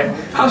me for it.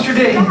 How's your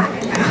day?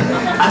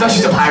 I thought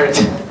she's a pirate.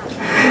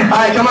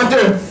 Alright, come on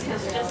through.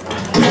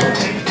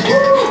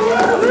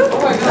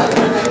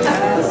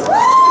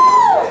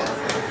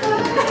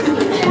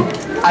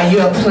 Are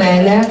you a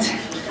planet?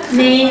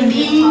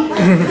 Maybe.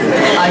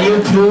 Are you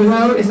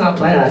Pluto? It's not a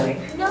planet, I think.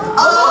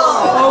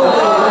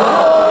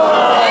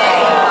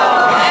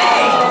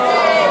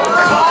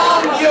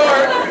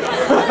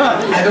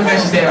 I don't think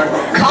she's there.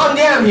 Calm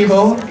down,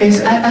 people.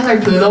 I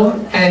like Pluto,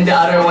 and the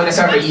other one is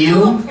starts with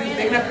U.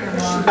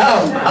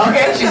 Oh,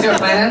 okay, she's their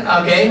planet.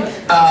 Okay.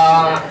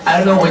 I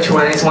don't know which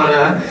one is one of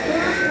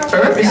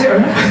Earth. Is it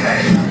Earth?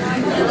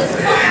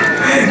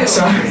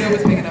 Sorry.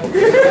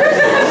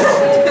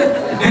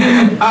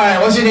 All right,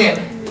 what's your name?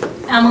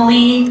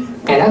 Emily.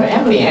 And I'm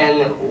Emily,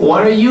 and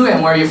what are you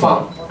and where are you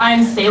from?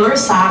 I'm Sailor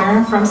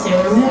Saturn from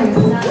Sailor Moon.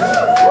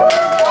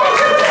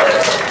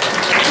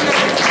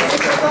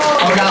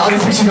 Oh god, all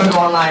these pictures gonna go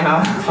online,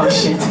 huh? Oh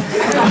shit.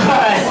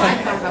 Alright.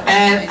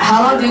 And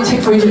how long did it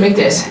take for you to make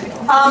this?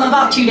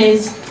 About 2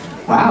 days.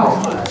 Wow.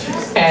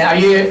 And are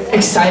you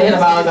excited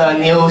about the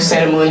new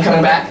Sailor Moon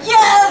coming back?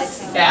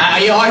 Yes! Yeah, are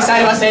you all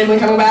excited about Sailor Moon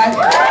coming back?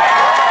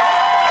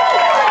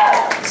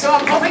 So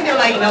I'm hoping they'll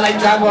like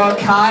Dragon Ball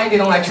Kai, they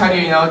don't like try to,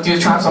 do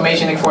the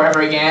transformation like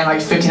forever again,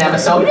 like 15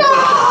 episodes.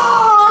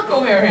 Yeah,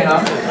 go here,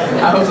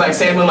 I hope like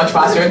Sailor Moon much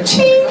faster.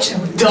 Change,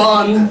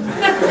 done.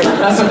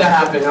 That's what that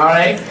happened,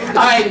 alright?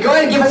 Alright, go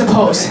ahead and give us a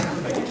pose.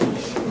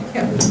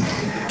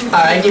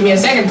 Alright, give me a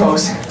second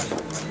pose.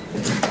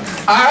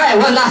 Alright,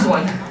 one last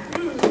one.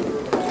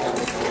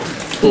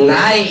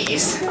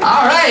 Nice.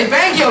 Alright,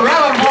 thank you,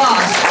 round of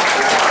applause.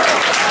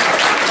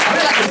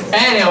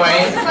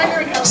 Anyway,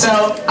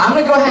 so I'm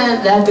gonna go ahead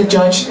and let the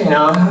judge, say a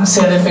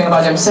little thing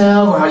about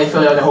themselves or how they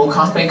feel about the whole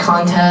cosplay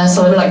contest,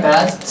 a little bit like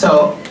that.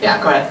 So, yeah,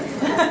 go ahead.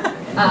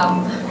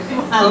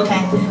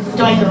 Okay.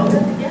 Do I go?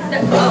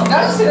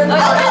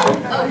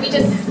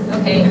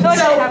 Okay. So,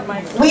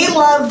 we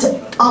loved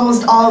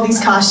almost all of these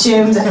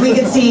costumes. We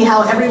could see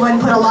how everyone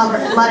put a lot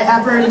of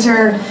effort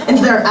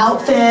into their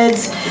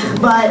outfits.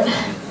 But,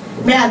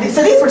 man,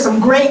 so these were some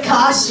great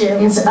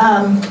costumes.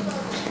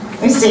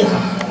 Let me see.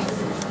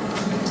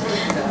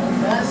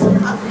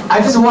 I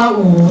just want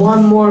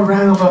one more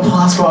round of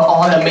applause for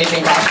all the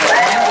amazing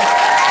cosplayers.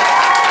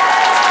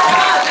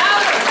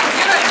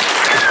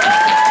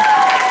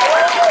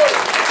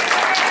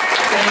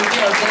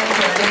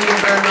 Thank you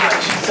very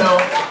much. So,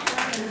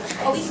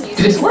 did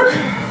this work?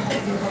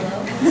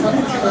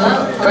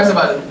 Press the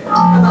button.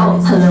 Oh,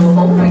 hello.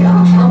 Oh my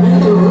gosh.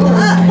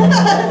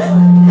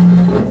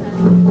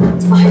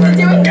 What is it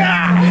doing?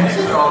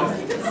 Strong.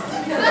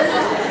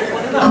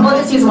 We'll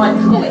just use one.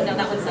 Oh wait, no,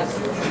 that one sucks.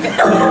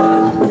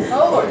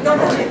 Don't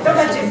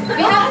touch it.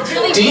 We have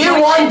really. Do you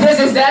want this?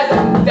 Is that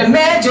the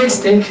magic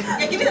stick?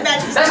 Yeah, give me the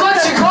magic stick. That's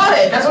what she called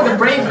it. That's what the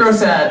brave girl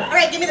said.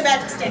 Alright, give me the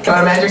magic stick.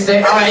 Got a magic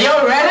stick? Alright, you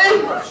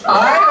ready?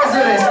 Alright,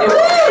 let's do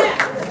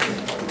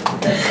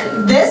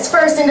this. This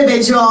first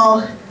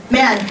individual,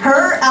 man,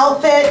 her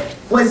outfit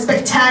was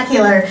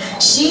spectacular.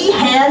 She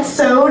hand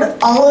sewed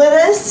all of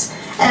this,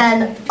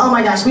 and oh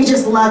my gosh, we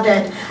just loved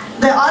it.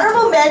 The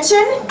honorable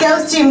mention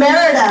goes to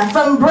Merida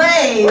from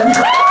Brave.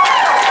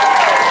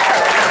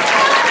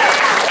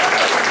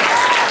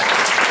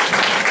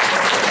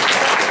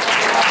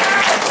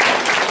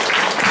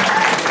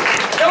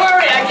 Don't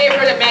worry, I gave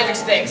her the magic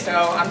stick, so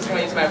I'm just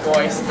gonna use my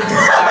voice.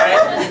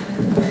 Alright.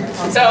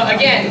 So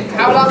again,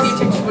 how long did it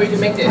take for you to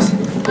make this?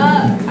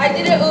 I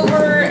did it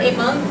over a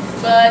month,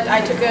 but I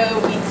took a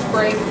week's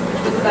break,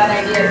 which was a bad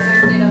idea, so I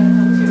stayed up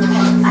until 2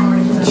 o'clock in the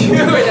morning. 2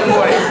 in the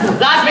morning.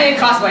 Last minute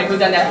cosplay, who's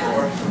done that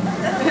before?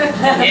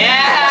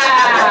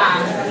 Yeah!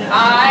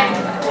 Alright.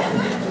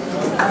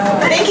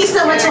 Thank you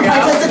so much for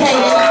participating.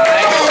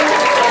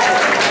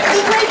 And it'd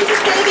be great if you could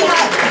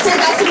stay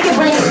back so we can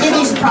give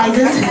you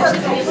prizes.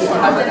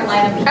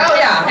 Oh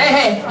yeah!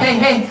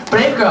 Hey,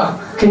 brave girl.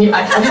 Can you?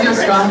 I did do a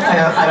Scott. I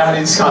don't know how to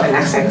do Scottish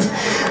accent.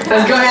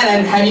 Let's go ahead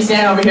and have you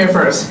stand over here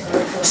first.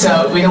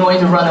 So we don't want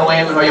you to run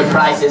away with all your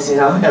prizes.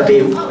 It'll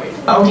be.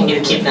 Oh, we can get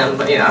to keep them,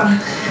 but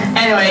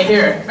Anyway,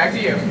 here, back to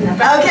you.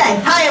 Okay,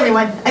 hi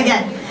everyone.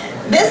 Again,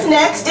 this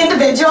next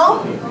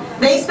individual,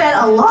 they spent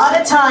a lot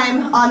of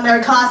time on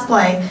their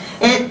cosplay.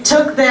 It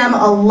took them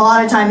a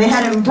lot of time. They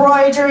had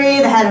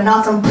embroidery, they had an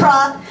awesome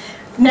prop.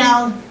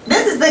 Now,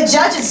 this is the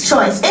judge's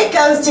choice. It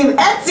goes to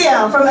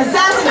Ezio from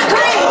Assassin's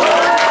Creed.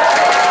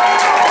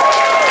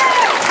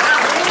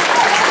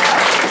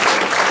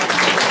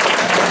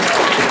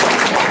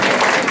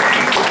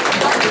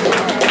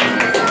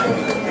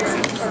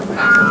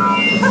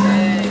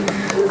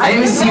 I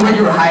didn't even see what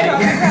you were hiding. I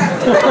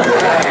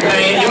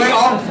mean, you were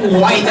all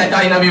white. I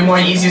thought it'd be more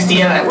easy to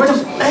see. Like, where the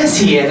f is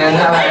he? And then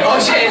I'm like, oh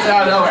shit, it's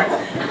out of nowhere.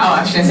 Oh,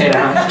 I shouldn't say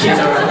that. Kids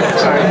are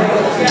sorry.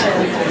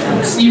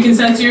 You can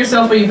censor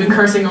yourself, but you've been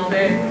cursing all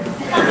day.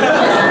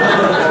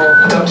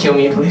 Don't kill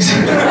me, please.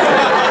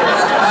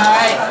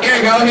 Alright, here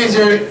we go. Here's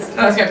your.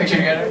 Let's get a picture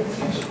together.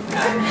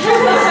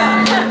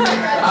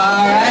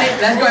 Alright,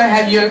 let's go ahead and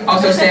have you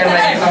also stand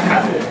right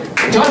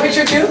here. Do you want a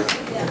picture too?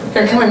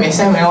 Here, come with me,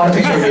 Sam. I want a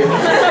picture of you.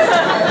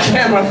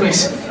 Camera,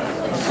 please.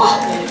 Oh.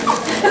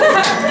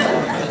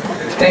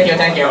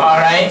 Thank you.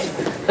 Alright.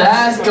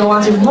 Let's go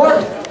on to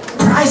more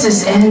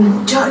prizes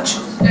and judge.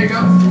 There you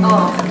go.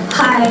 Oh,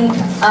 hi.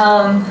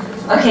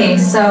 Okay,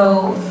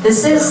 so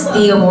this is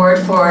the award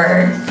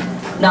for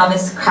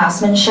novice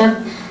craftsmanship.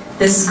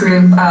 This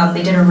group,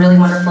 they did a really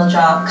wonderful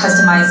job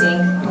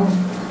customizing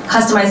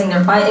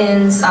their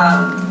buttons.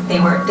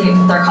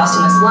 Their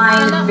costume was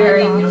lined.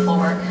 Very beautiful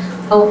work.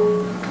 Oh.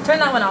 Turn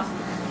that one off.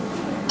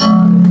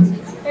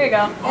 There you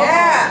go.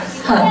 Yeah.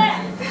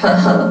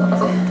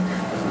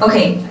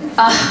 Okay.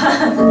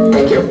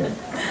 Thank you.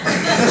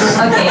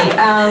 Okay.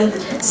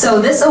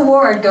 So this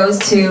award goes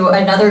to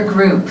another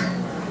group.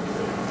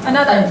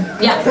 Another.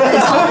 Yeah.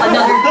 It's called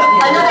another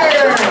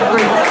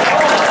group.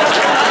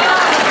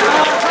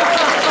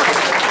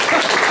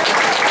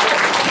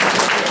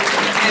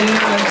 I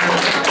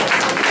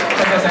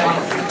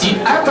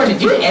have a question.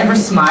 Do you ever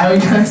smile?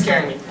 You're kind of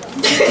scaring me.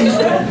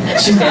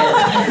 She's dead.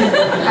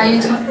 Are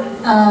you sure.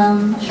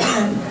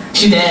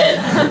 She's dead.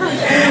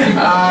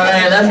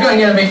 Alright, let's go and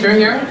get a picture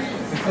here.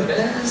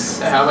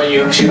 How about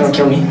you? She's gonna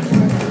kill me.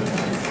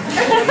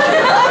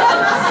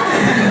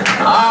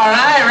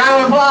 Alright,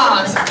 round of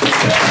applause.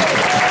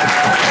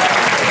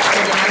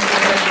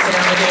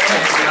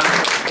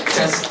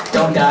 Just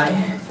don't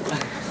die.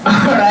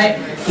 Alright,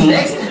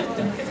 next.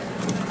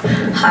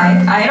 Hi.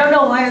 I don't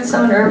know why I'm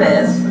so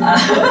nervous.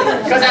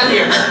 Because I'm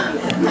here.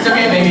 It's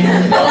okay, baby.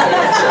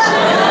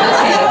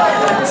 Okay.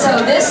 So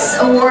this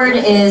award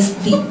is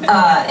the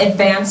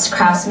advanced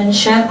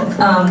craftsmanship.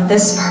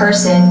 This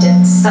person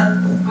did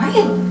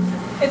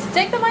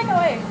Take the mic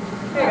away.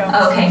 There you go.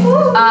 Okay.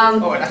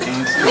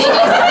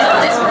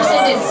 This person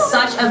did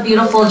such a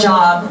beautiful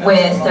job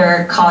with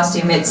their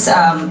costume. It's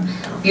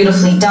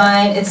beautifully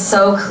done. It's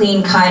so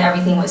clean cut.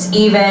 Everything was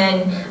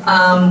even.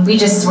 We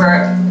just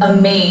were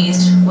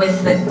amazed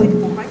with the.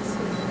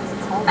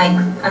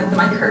 Am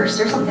I cursed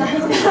or something?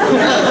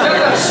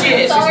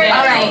 Shit. Sorry.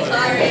 All right.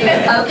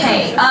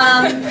 Okay.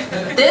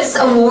 This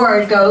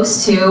award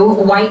goes to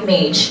White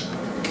Mage.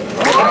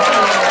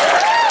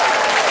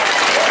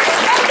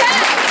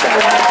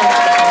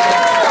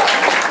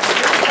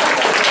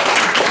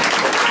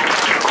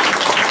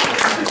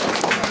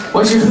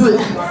 What's your hood?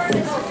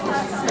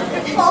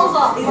 Falls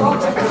off.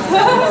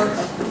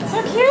 So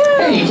cute.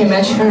 Hey, you can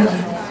match her.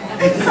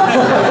 You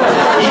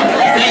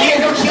can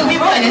go kill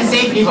people and then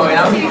save people, you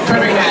know?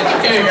 Perfect match.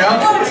 There you go.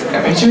 Got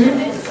a picture? We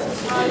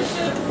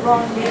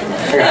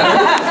got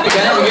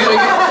it? We good?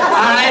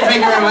 Alright,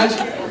 thank you very much.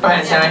 Go ahead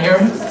and stand right here.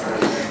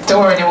 Don't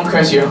worry, they won't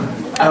curse you.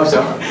 I hope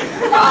so.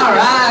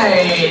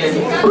 Alright.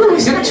 Ooh, we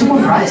still got 2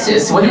 more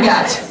prizes. What do we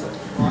got?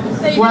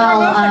 Well,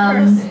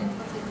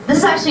 this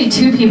is actually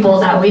 2 people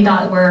that we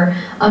thought were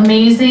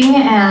amazing,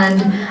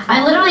 and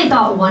I literally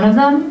thought one of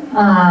them,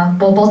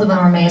 well, both of them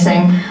were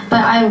amazing,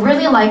 but I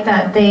really like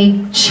that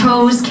they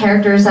chose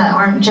characters that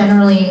aren't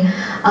generally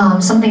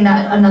something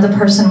that another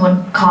person would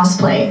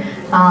cosplay,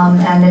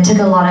 and it took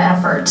a lot of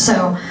effort.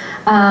 So,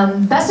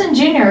 Best in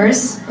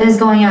Juniors is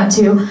going out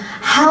to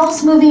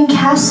Howl's Moving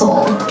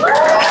Castle.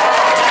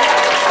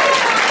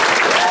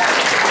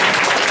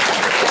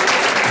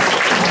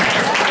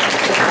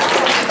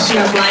 She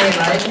got flying,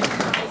 right?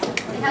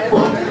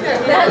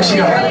 Where's she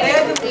going?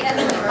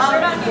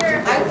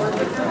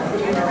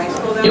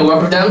 You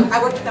work with them? I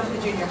worked with them in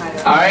the junior high.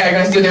 Alright, are you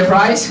gonna steal their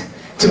prize?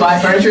 To buy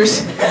furniture?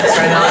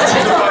 Or not?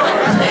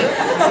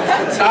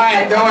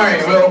 Alright, don't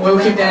worry, we'll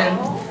keep them.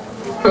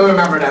 We'll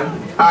remember them.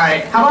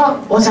 Alright, how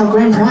about, what's our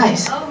grand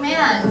prize? Oh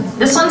man,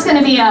 this one's going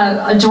to be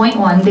a joint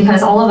one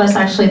because all of us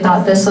actually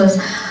thought this was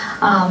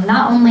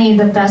not only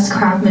the best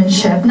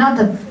craftsmanship, not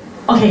the,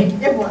 okay,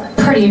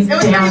 pretty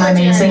damn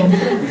amazing.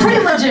 Pretty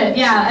legit,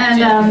 yeah,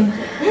 and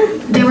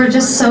they were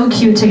just so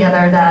cute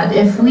together that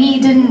if we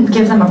didn't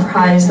give them a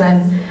prize,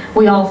 then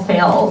we all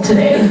fail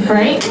today,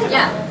 right?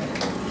 Yeah.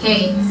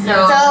 Okay,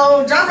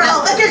 so drum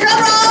roll, let's get drum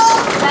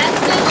roll!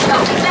 Best in Show.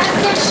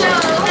 Best in Show.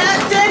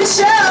 Best in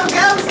Show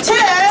goes to...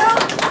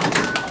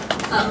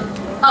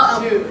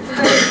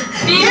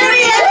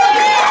 Beauty and the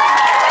Beast!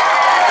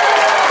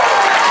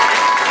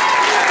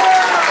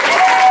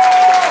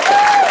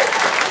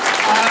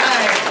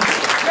 Alright.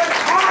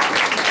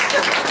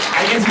 I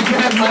guess we can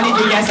have money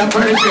to get some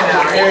furniture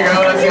now. Here we go,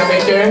 let's get a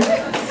picture.